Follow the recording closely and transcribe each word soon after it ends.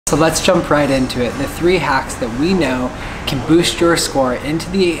So let's jump right into it. The 3 hacks that we know can boost your score into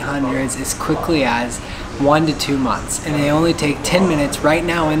the 800s as quickly as 1 to 2 months. And they only take 10 minutes right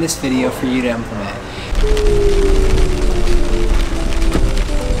now in this video for you to implement.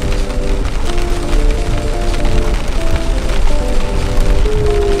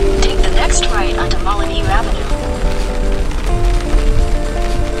 Take the next right onto Molyneux Avenue.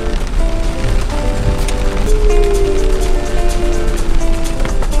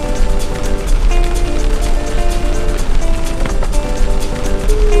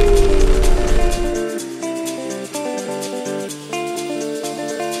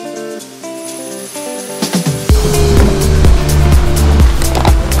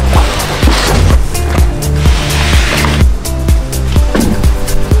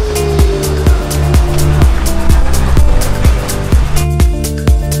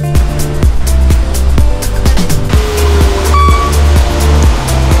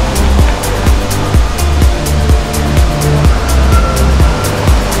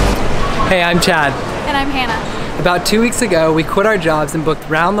 Hey, I'm Chad. And I'm Hannah. About 2 weeks ago, we quit our jobs and booked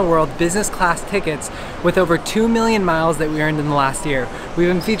round-the-world business class tickets with over 2 million miles that we earned in the last year. We've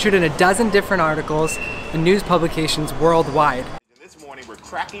been featured in a dozen different articles and news publications worldwide. This morning, we're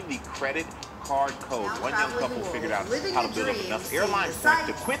cracking the credit card code. One young couple figured out how to build up enough airline points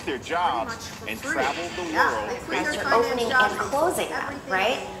to quit their jobs and travel the world. You're opening and closing them,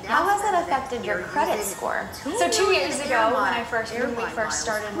 right? How has that affected your credit score? So 2 years ago, when we first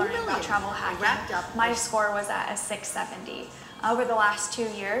started learning about travel hacking, my score was at a 670. Over the last 2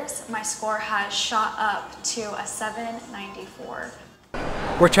 years, my score has shot up to a 794.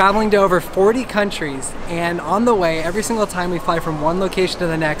 We're traveling to over 40 countries, and on the way, every single time we fly from one location to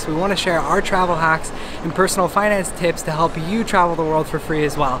the next, we want to share our travel hacks and personal finance tips to help you travel the world for free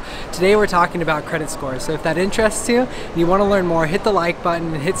as well. Today we're talking about credit scores, so if that interests you and you want to learn more, hit the like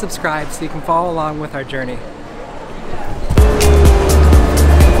button and hit subscribe so you can follow along with our journey.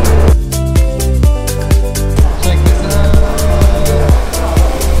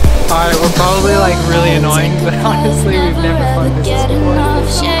 Alright, we're probably like really annoying, but honestly we've never flown business before.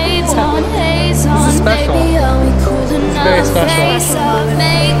 This is special. It's very special.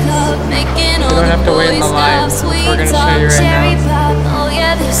 You don't have to wait in the line, which we're going to show you right now. Oh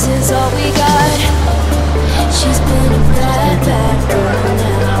yeah, this is all we got. She's been a bad, bad girl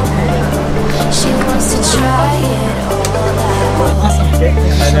now. She wants to try it all out.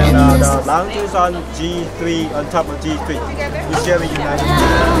 And then the lounge is on G3, on top of G3. We share with United.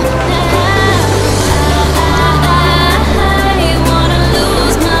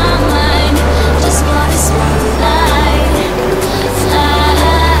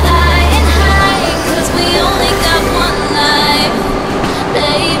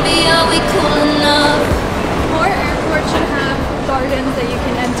 That you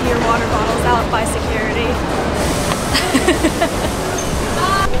can empty your water bottles out by security.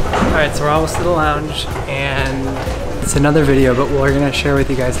 Alright, so we're almost to the lounge, and it's another video, but we're going to share with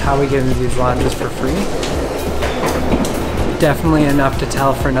you guys how we get into these lounges for free. Definitely enough to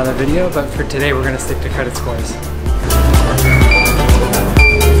tell for another video, but for today we're going to stick to credit scores.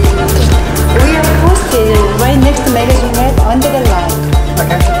 We are posted right next to magazine head under the line.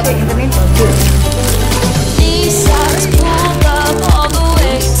 Okay, in the meantime.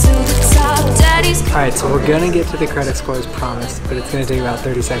 Alright, so we're gonna get to the credit scores, promised, but it's gonna take about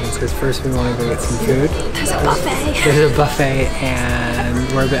 30 seconds because first we want to go get some food. There's a buffet. There's a buffet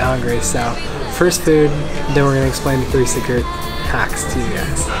and we're a bit hungry, so first food, then we're gonna explain the 3 secret hacks to you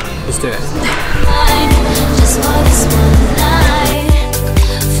guys. Let's do it. Just for this one night.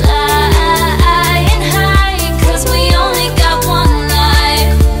 Flying high, 'cause we only got one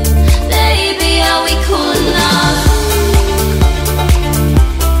life. Baby, are we cool enough?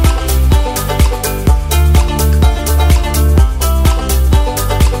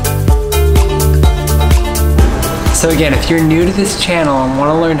 So again, if you're new to this channel and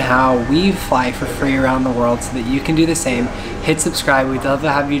want to learn how we fly for free around the world so that you can do the same, hit subscribe. We'd love to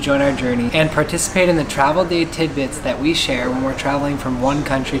have you join our journey and participate in the travel day tidbits that we share when we're traveling from one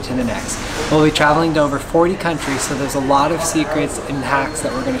country to the next. We'll be traveling to over 40 countries, so there's a lot of secrets and hacks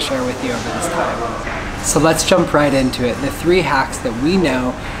that we're going to share with you over this time. So let's jump right into it. The 3 hacks that we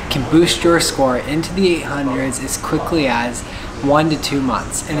know can boost your score into the 800s as quickly as 1 to 2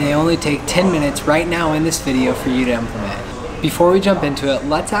 months, and they only take 10 minutes right now in this video for you to implement. Before we jump into it,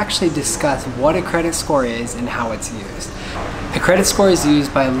 let's actually discuss what a credit score is and how it's used. A credit score is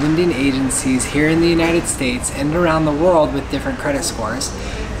used by lending agencies here in the United States and around the world with different credit scores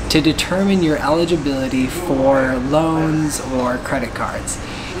to determine your eligibility for loans or credit cards.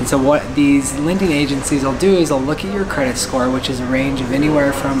 And so what these lending agencies will do is they'll look at your credit score, which is a range of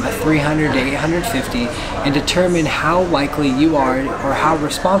anywhere from a 300 to 850, and determine how likely you are or how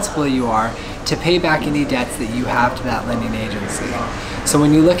responsible you are to pay back any debts that you have to that lending agency. So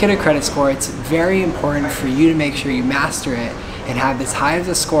when you look at a credit score, it's very important for you to make sure you master it and have as high of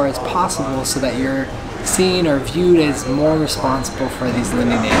a score as possible so that you're seen or viewed as more responsible for these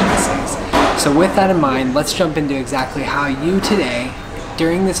lending agencies. So with that in mind, let's jump into exactly how you today,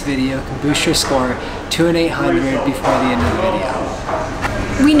 during this video, can boost your score to an 800 before the end of the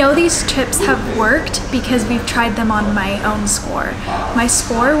video. We know these tips have worked because we've tried them on my own score. My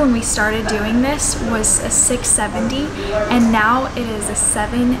score when we started doing this was a 670 and now it is a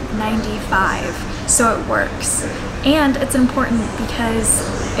 795, so it works. And it's important because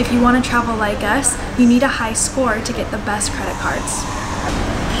if you want to travel like us, you need a high score to get the best credit cards.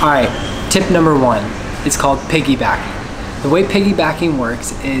 Alright, tip number 1 is called piggybacking. The way piggybacking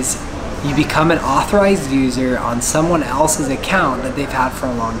works is you become an authorized user on someone else's account that they've had for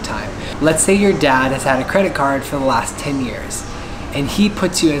a long time. Let's say your dad has had a credit card for the last 10 years and he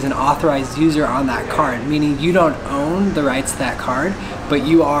puts you as an authorized user on that card, meaning you don't own the rights to that card, but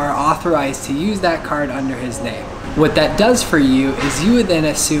you are authorized to use that card under his name. What that does for you is you would then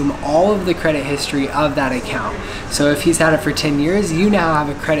assume all of the credit history of that account. So if he's had it for 10 years, you now have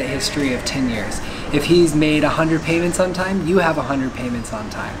a credit history of 10 years. If he's made 100 payments on time, you have 100 payments on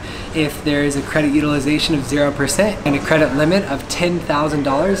time. If there is a credit utilization of 0% and a credit limit of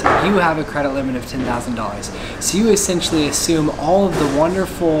 $10,000, you have a credit limit of $10,000. So you essentially assume all of the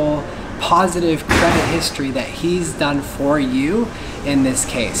wonderful, positive credit history that he's done for you in this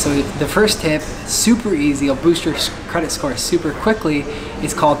case. So the first tip, super easy, it'll boost your credit score super quickly,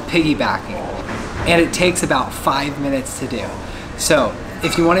 is called piggybacking. And it takes about 5 minutes to do. So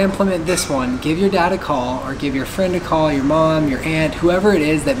if you want to implement this one, give your dad a call or give your friend a call, your mom, your aunt, whoever it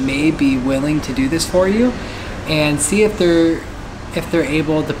is that may be willing to do this for you, and see if they're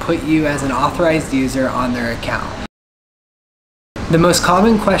able to put you as an authorized user on their account. The most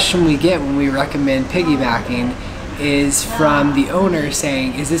common question we get when we recommend piggybacking is from the owner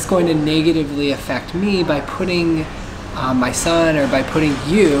saying, is this going to negatively affect me by putting my son or by putting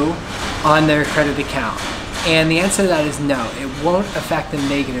you on their credit account? And the answer to that is no, it won't affect them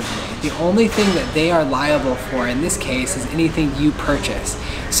negatively. The only thing that they are liable for in this case is anything you purchase.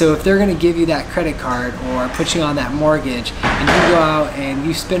 So if they're gonna give you that credit card or put you on that mortgage and you go out and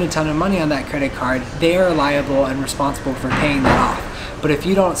you spend a ton of money on that credit card, they are liable and responsible for paying that off. But if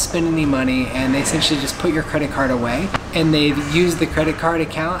you don't spend any money and they essentially just put your credit card away and they've used the credit card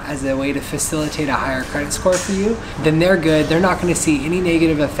account as a way to facilitate a higher credit score for you, then they're good. They're not going to see any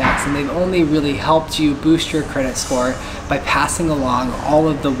negative effects, and they've only really helped you boost your credit score by passing along all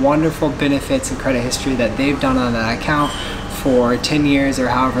of the wonderful benefits and credit history that they've done on that account for 10 years or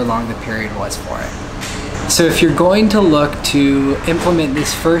however long the period was for it. So if you're going to look to implement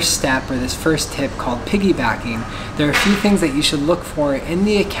this first step or this first tip called piggybacking, there are a few things that you should look for in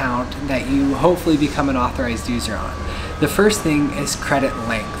the account that you hopefully become an authorized user on. The first thing is credit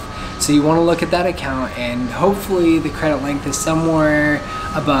length. So you want to look at that account and hopefully the credit length is somewhere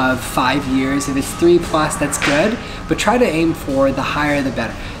above 5 years. If it's 3+, that's good, but try to aim for the higher the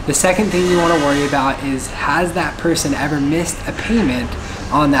better. The second thing you want to worry about is, has that person ever missed a payment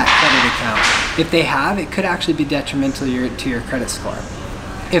on that credit account? If they have, it could actually be detrimental to your credit score.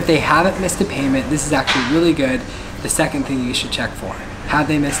 If they haven't missed a payment, this is actually really good. The second thing you should check for, have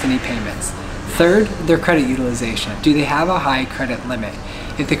they missed any payments? Third, their credit utilization. Do they have a high credit limit?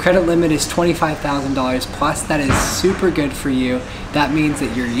 If the credit limit is $25,000 plus, that is super good for you. That means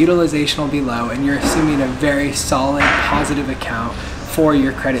that your utilization will be low and you're assuming a very solid, positive account for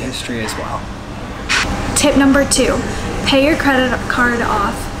your credit history as well. Tip number 2, pay your credit card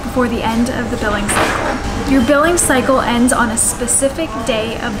off before the end of the billing cycle. Your billing cycle ends on a specific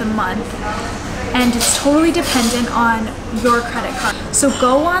day of the month and it's totally dependent on your credit card. So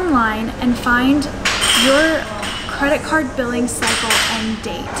go online and find your credit card billing cycle end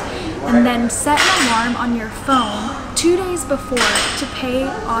date and then set an alarm on your phone 2 days before to pay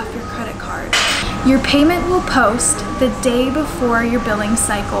off your credit card. Your payment will post the day before your billing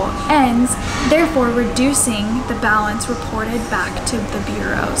cycle ends, therefore reducing the balance reported back to the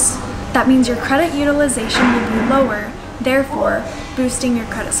bureaus. That means your credit utilization will be lower, therefore boosting your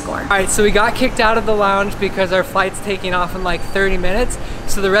credit score. Alright, so we got kicked out of the lounge because our flight's taking off in like 30 minutes.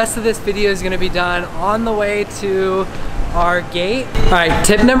 So the rest of this video is going to be done on the way to our gate. Alright,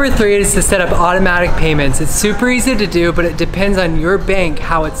 tip number 3 is to set up automatic payments. It's super easy to do, but it depends on your bank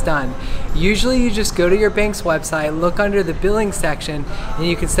how it's done. Usually you just go to your bank's website, look under the billing section, and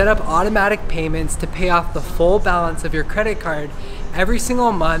you can set up automatic payments to pay off the full balance of your credit card every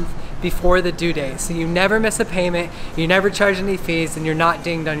single month before the due date. So you never miss a payment, you never charge any fees, and you're not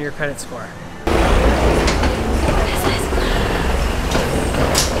dinged on your credit score.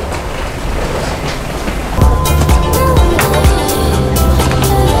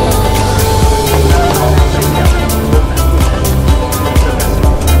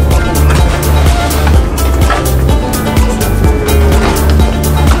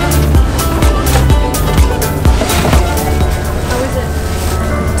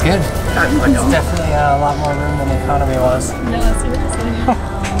 Good. It's definitely a lot more room than the economy was. No, seriously.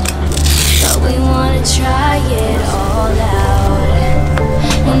 But we wanna try it all out.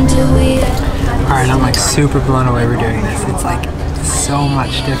 And do we? Alright, I'm like super blown away we're doing this. It's like so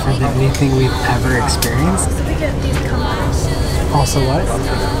much different than anything we've ever experienced. So we get these comforts. Also what?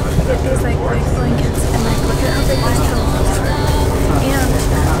 We get these like big blankets and like look at how big these pillows are.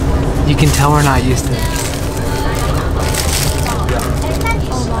 And You can tell we're not used to it.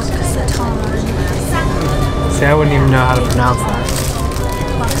 See, I wouldn't even know how to pronounce that.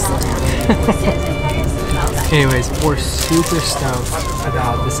 Anyways, we're super stoked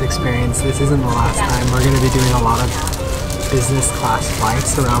about this experience. This isn't the last time. We're going to be doing a lot of business class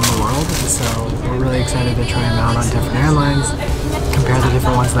flights around the world, so we're really excited to try them out on different airlines, compare the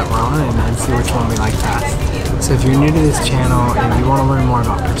different ones that we're on, and see which one we like best. So if you're new to this channel and you want to learn more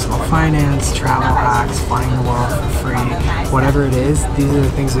about personal finance, travel hacks, flying the world for free, whatever it is, these are the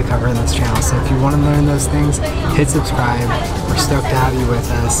things we cover in this channel. So if you want to learn those things, hit subscribe. We're stoked to have you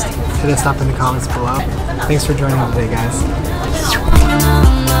with us. Hit us up in the comments below. Thanks for joining us today, guys.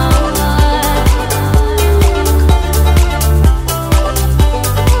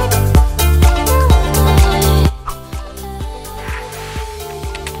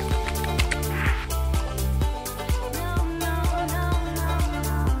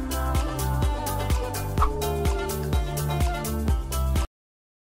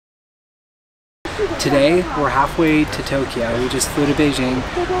 Today, we're halfway to Tokyo. We just flew to Beijing.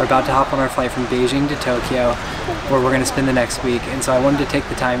 We're about to hop on our flight from Beijing to Tokyo, where we're going to spend the next week. And so I wanted to take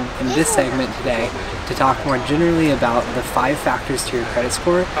the time in this segment today to talk more generally about the 5 factors to your credit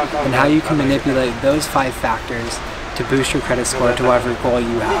score and how you can manipulate those 5 factors to boost your credit score to whatever goal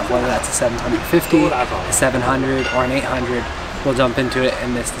you have, whether that's a 750, a 700, or an 800. We'll jump into it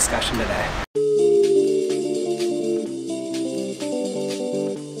in this discussion today.